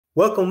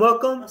Welcome.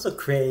 Also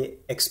create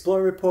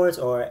explore reports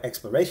or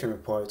exploration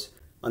reports.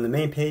 On the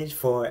main page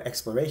for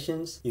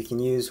explorations, you can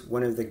use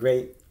one of the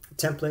great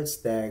templates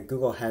that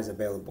Google has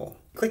available.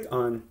 Click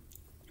on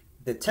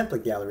the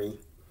template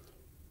gallery.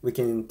 We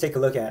can take a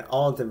look at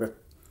all the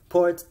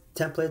report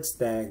templates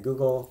that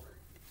Google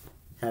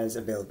has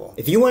available.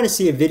 If you want to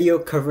see a video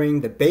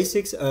covering the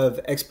basics of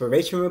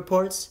exploration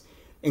reports,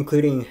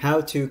 including how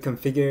to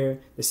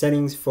configure the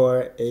settings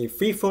for a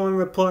free-form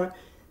report,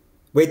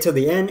 wait till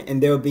the end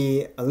and there will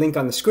be a link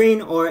on the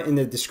screen or in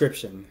the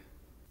description.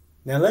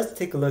 Now let's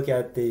take a look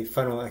at the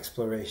funnel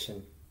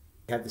exploration.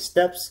 We have the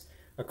steps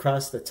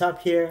across the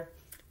top here,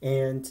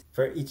 and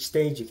for each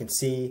stage you can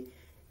see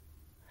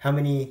how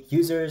many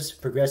users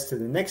progressed to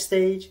the next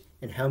stage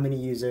and how many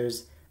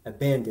users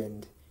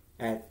abandoned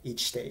at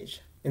each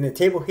stage. In the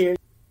table here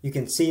you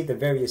can see the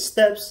various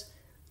steps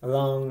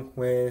along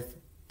with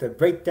the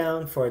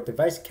breakdown for a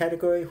device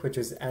category, which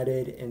was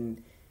added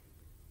in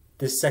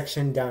this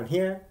section down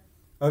here.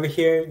 Over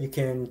here, you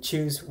can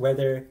choose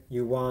whether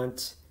you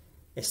want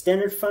a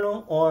standard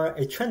funnel or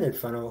a trended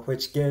funnel,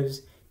 which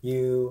gives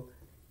you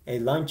a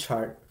line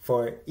chart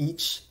for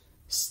each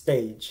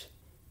stage.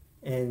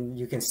 And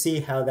you can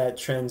see how that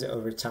trends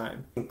over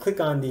time. You can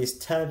click on these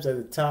tabs at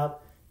the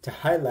top to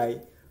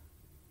highlight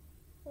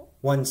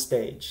one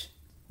stage.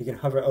 You can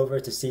hover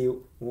over to see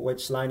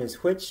which line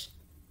is which,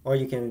 or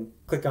you can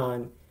click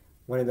on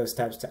one of those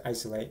tabs to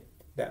isolate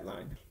that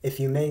line. If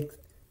you make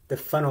the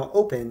funnel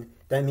open,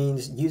 that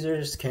means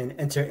users can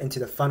enter into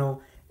the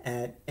funnel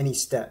at any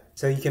step.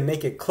 So you can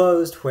make it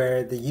closed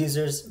where the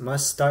users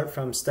must start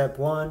from step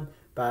 1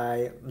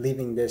 by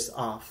leaving this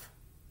off.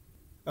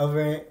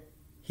 Over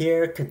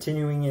here,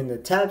 continuing in the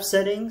tab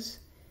settings,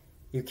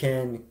 you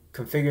can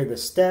configure the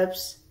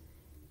steps,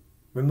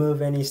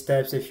 remove any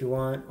steps if you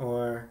want,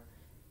 or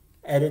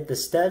edit the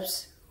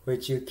steps,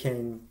 which you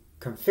can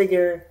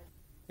configure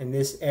in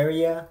this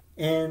area,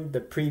 and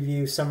the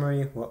preview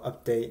summary will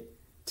update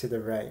to the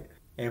right.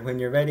 And when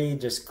you're ready,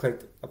 just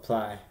click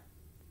apply.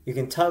 You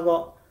can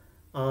toggle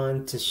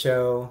on to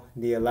show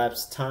the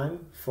elapsed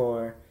time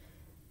for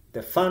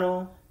the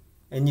funnel,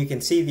 and you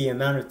can see the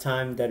amount of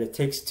time that it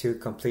takes to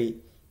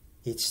complete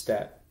each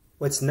step.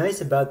 What's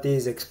nice about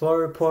these Explore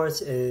reports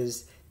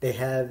is they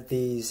have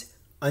these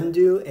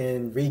undo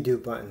and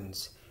redo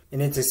buttons,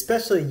 and it's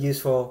especially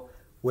useful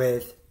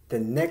with the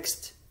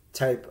next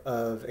type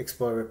of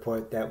Explore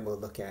report that we'll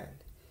look at.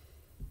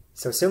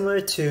 So similar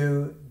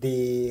to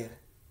the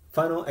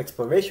funnel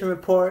exploration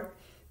report,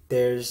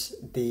 there's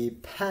the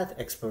path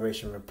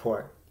exploration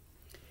report,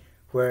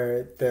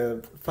 where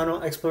the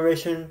funnel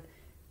exploration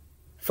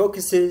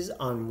focuses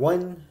on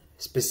one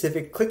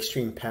specific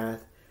clickstream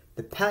path.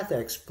 The path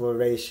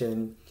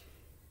exploration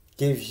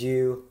gives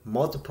you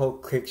multiple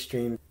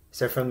clickstreams.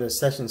 So from the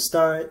session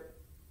start,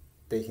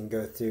 they can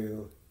go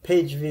through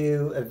page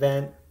view,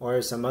 event, or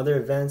some other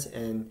events,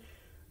 and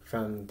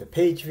from the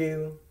page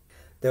view,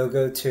 they'll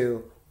go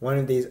to one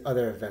of these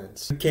other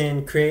events. You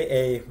can create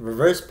a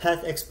reverse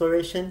path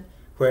exploration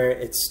where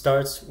it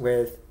starts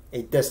with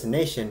a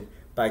destination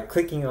by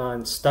clicking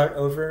on Start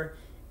Over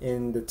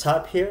in the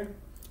top here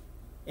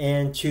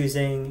and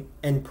choosing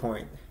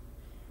Endpoint.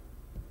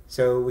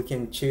 So we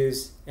can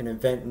choose an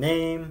event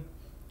name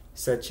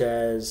such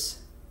as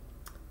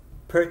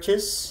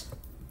Purchase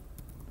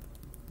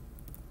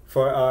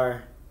for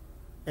our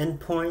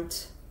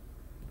endpoint,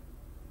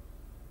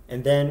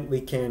 and then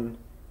we can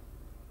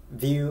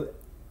view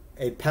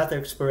a path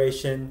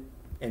exploration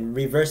and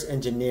reverse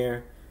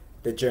engineer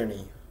the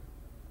journey.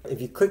 If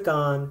you click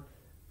on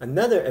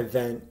another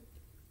event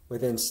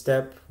within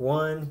step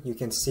 1, you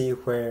can see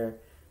where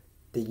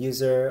the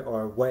user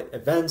or what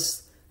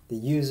events the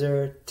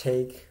user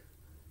take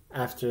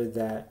after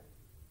that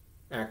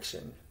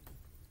action.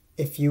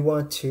 If you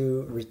want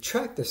to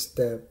retract a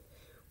step,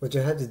 what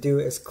you have to do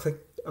is click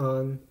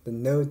on the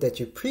node that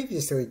you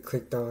previously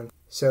clicked on.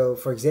 So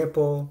for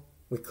example,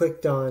 we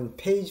clicked on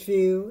page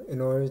view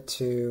in order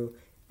to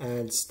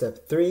add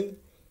step 3.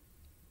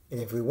 And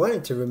if we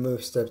wanted to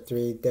remove step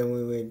 3, then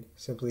we would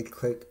simply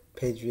click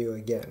page view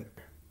again.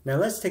 Now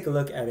let's take a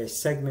look at a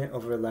segment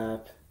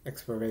overlap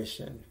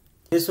exploration.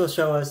 This will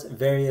show us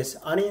various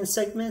audience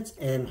segments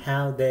and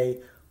how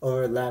they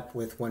overlap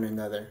with one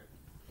another.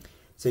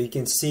 So you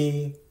can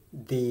see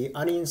the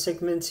audience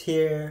segments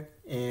here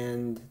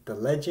and the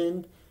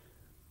legend.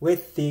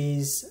 With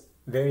these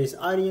various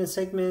audience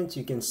segments,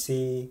 you can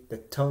see the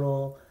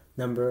total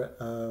number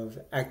of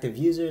active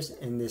users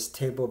in this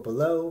table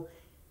below,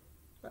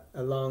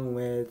 along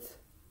with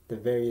the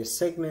various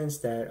segments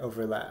that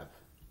overlap.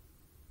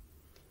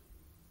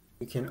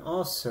 You can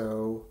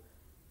also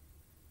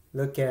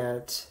look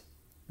at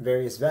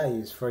various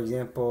values, for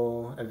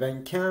example,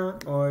 event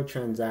count or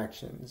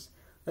transactions.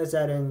 Let's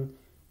add in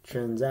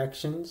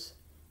transactions,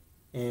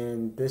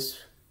 and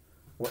this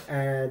will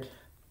add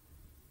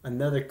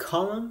another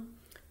column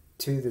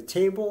to the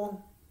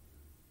table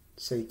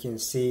so you can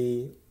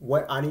see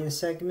what audience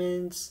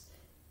segments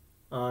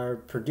are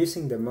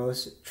producing the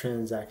most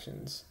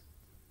transactions.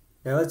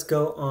 Now let's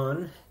go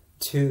on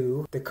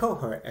to the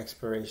cohort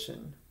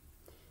exploration.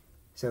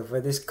 So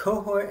for this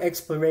cohort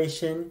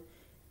exploration,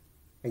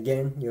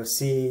 again, you'll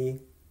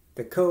see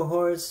the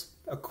cohorts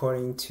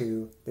according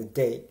to the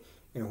date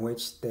in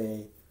which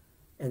they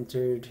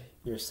entered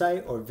your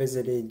site or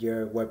visited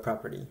your web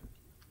property.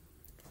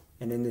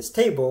 And in this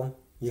table,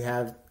 you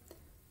have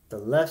the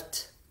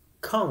left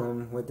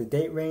column with the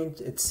date range.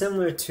 It's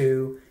similar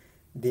to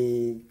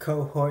the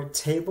cohort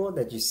table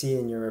that you see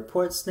in your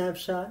report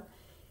snapshot,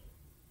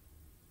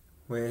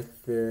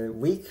 with the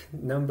week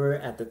number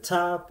at the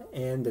top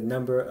and the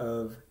number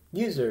of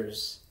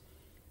users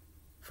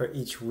for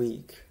each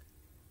week.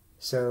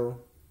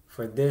 So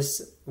for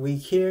this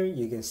week here,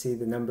 you can see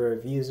the number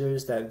of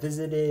users that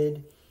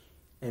visited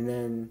and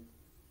then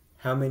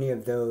how many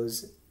of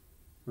those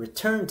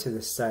returned to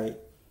the site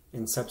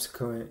in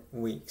subsequent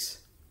weeks.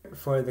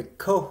 For the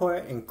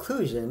cohort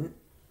inclusion,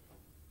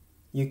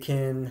 you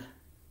can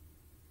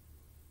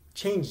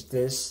change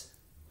this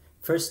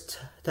first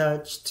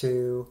touch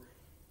to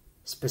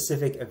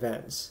specific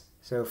events.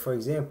 So for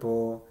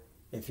example,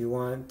 if you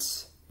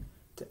want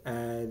to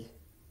add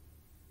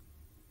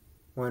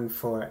one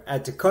for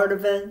add to cart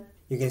event,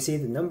 you can see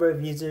the number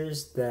of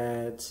users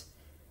that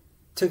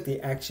took the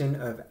action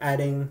of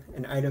adding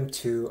an item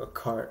to a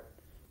cart.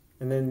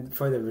 And then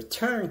for the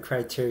return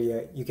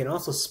criteria, you can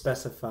also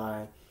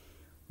specify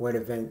what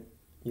event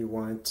you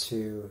want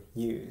to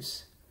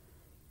use.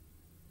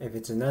 If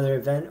it's another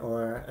event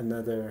or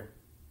another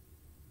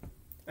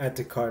add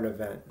to cart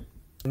event.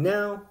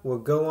 Now we'll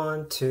go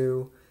on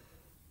to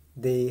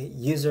the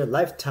user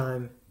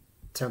lifetime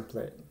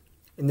template.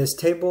 In this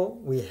table,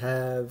 we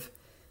have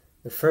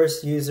the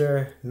first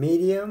user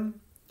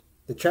medium,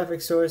 the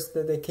traffic source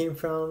that they came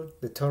from,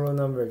 the total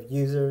number of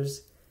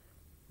users,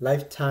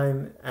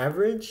 lifetime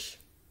average,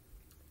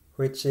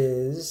 which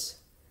is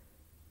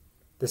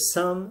the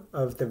sum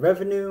of the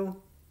revenue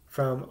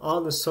from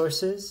all the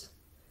sources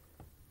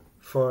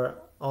for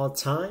all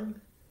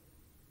time,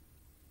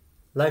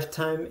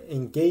 lifetime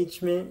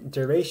engagement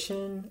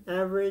duration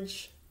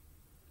average,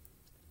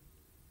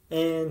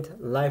 and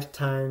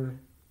lifetime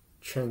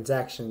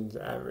transactions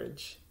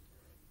average.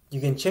 You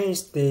can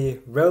change the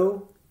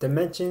row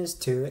dimensions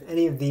to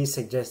any of these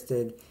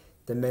suggested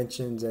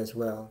dimensions as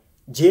well.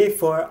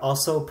 GA4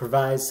 also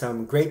provides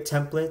some great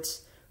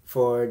templates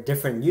for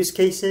different use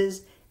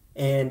cases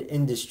and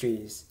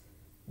industries.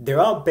 They're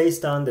all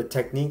based on the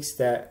techniques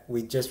that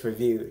we just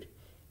reviewed,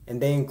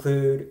 and they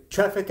include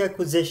traffic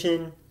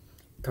acquisition,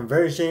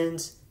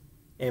 conversions,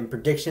 and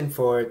prediction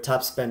for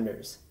top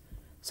spenders.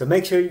 So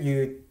make sure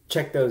you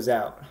check those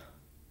out.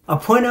 I'll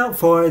point out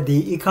for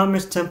the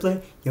e-commerce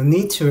template, you'll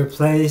need to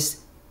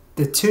replace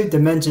the two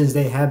dimensions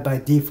they have by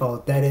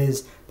default, that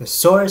is the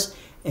source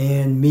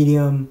and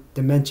medium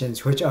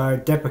dimensions, which are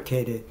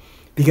deprecated,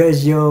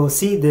 because you'll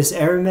see this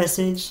error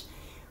message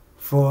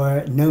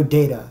for no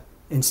data.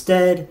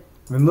 Instead,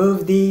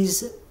 remove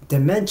these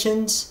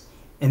dimensions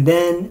and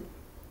then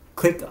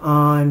click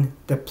on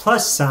the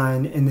plus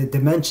sign in the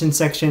dimension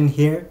section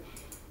here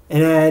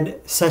and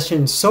add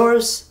session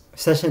source,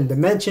 session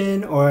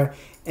dimension, or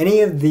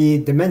any of the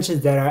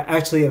dimensions that are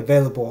actually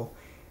available.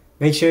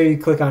 Make sure you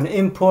click on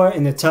import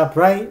in the top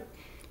right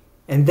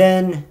and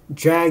then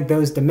drag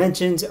those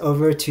dimensions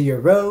over to your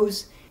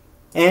rows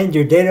and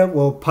your data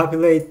will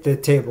populate the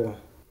table.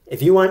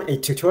 If you want a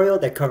tutorial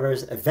that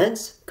covers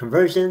events,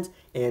 conversions,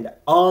 and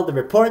all the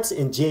reports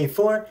in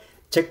GA4,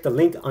 check the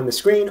link on the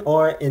screen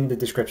or in the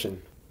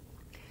description.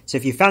 So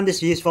if you found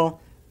this useful,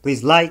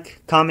 please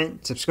like,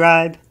 comment,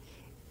 subscribe,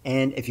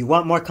 and if you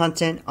want more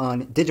content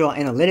on digital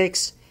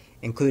analytics,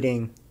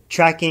 including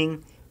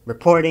tracking,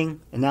 reporting,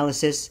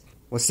 analysis,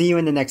 we'll see you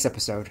in the next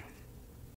episode.